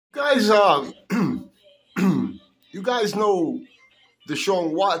Guys, you guys know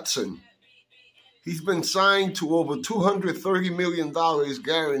Deshaun Watson. He's been signed to over $230 million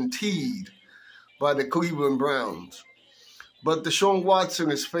guaranteed by the Cleveland Browns. But Deshaun Watson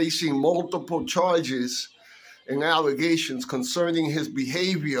is facing multiple charges and allegations concerning his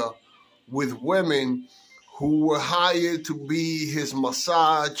behavior with women who were hired to be his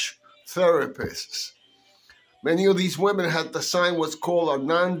massage therapists. Many of these women had to sign what's called a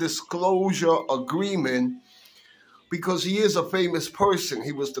non-disclosure agreement because he is a famous person.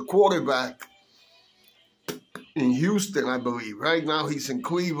 He was the quarterback in Houston, I believe. Right now he's in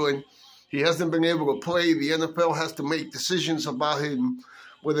Cleveland. He hasn't been able to play. The NFL has to make decisions about him,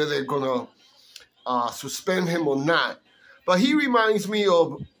 whether they're going to suspend him or not. But he reminds me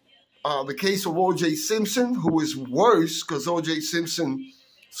of the case of O.J. Simpson, who is worse because O.J. Simpson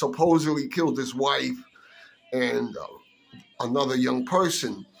supposedly killed his wife and another young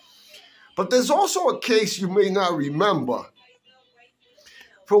person. But there's also a case you may not remember.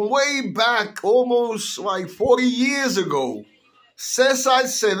 From way back, almost like 40 years ago, Cesar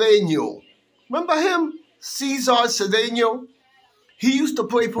Cedeno. Remember him? Cesar Cedeno? He used to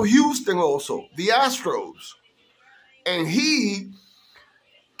play for Houston also, the Astros. And he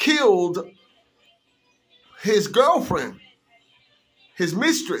killed his girlfriend, his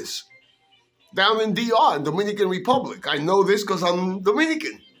mistress, down in DR, in Dominican Republic. I know this because I'm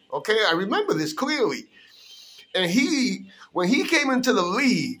Dominican, okay? I remember this clearly. And when he came into the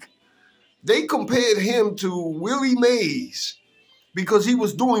league, they compared him to Willie Mays because he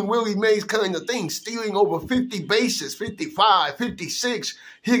was doing Willie Mays kind of thing, stealing over 50 bases, 55, 56,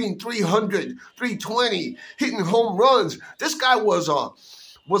 hitting 300, 320, hitting home runs. This guy was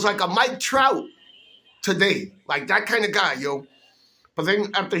like a Mike Trout today, like that kind of guy, yo. But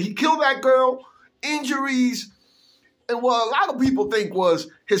then after he killed that girl, injuries, and what a lot of people think was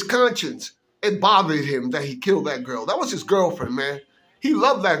his conscience, it bothered him that he killed that girl. That was his girlfriend, man. He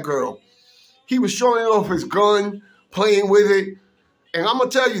loved that girl. He was showing off his gun, playing with it. And I'm going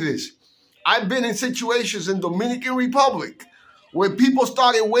to tell you this. I've been in situations in Dominican Republic where people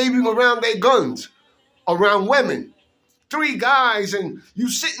started waving around their guns around women. 3 guys, and you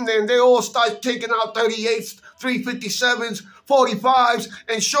sitting there, and they all start taking out 38s, 357s, 45s,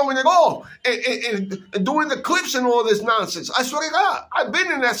 and showing it off, and doing the clips and all this nonsense. I swear to God, I've been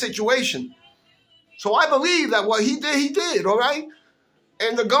in that situation. So I believe that what he did, all right?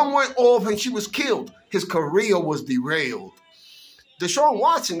 And the gun went off, and she was killed. His career was derailed. Deshaun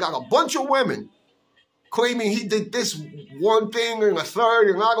Watson got a bunch of women claiming he did this one thing and a third,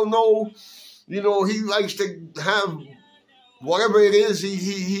 and I don't know. You know, he likes to have whatever it is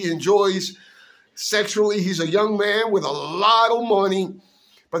he enjoys sexually. He's a young man with a lot of money.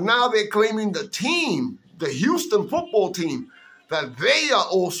 But now they're claiming the team, the Houston football team, that they are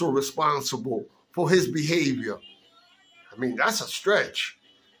also responsible for his behavior. I mean, that's a stretch.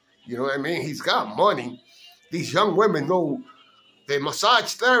 You know what I mean? He's got money. These young women know they're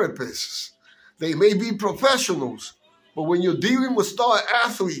massage therapists. They may be professionals. But when you're dealing with star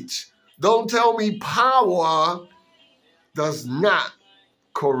athletes, don't tell me power does not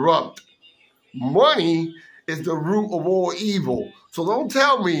corrupt. Money is the root of all evil. So don't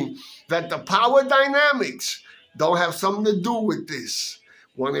tell me that the power dynamics don't have something to do with this.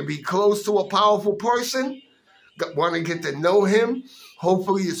 Want to be close to a powerful person? Want to get to know him?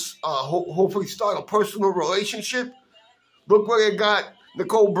 Hopefully start a personal relationship? Look where they got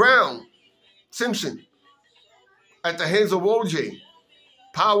Nicole Brown, Simpson, at the hands of OJ.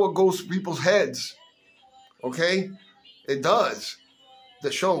 Power goes to people's heads. Okay? It does.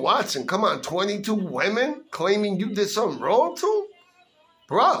 Deshaun Watson, come on, 22 women claiming you did something wrong to?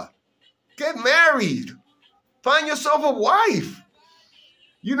 Bruh, get married. Find yourself a wife.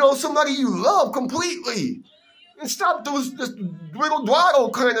 You know, somebody you love completely. And stop this little dwaddle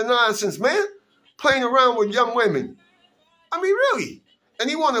kind of nonsense, man. Playing around with young women. I mean, really. And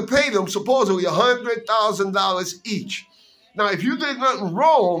he want to pay them supposedly $100,000 each. Now, if you did nothing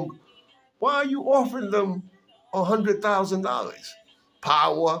wrong, why are you offering them $100,000?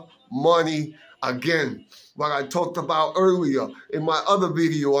 Power, money, again, what I talked about earlier in my other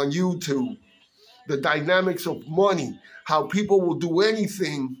video on YouTube, the dynamics of money, how people will do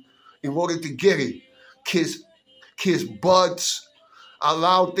anything in order to get it. Kiss butts,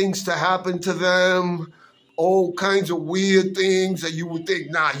 allow things to happen to them, all kinds of weird things that you would think,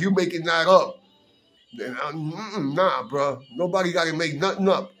 nah, you making that up. Nah, bro. Nobody got to make nothing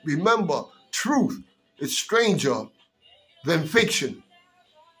up. Remember, truth is stranger than fiction.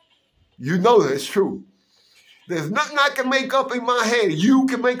 You know that's true. There's nothing I can make up in my head. You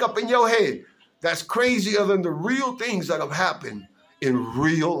can make up in your head. That's crazier than the real things that have happened in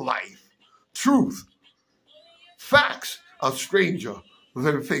real life. Truth. Facts are stranger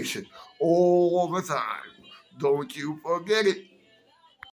than fiction all the time. Don't you forget it.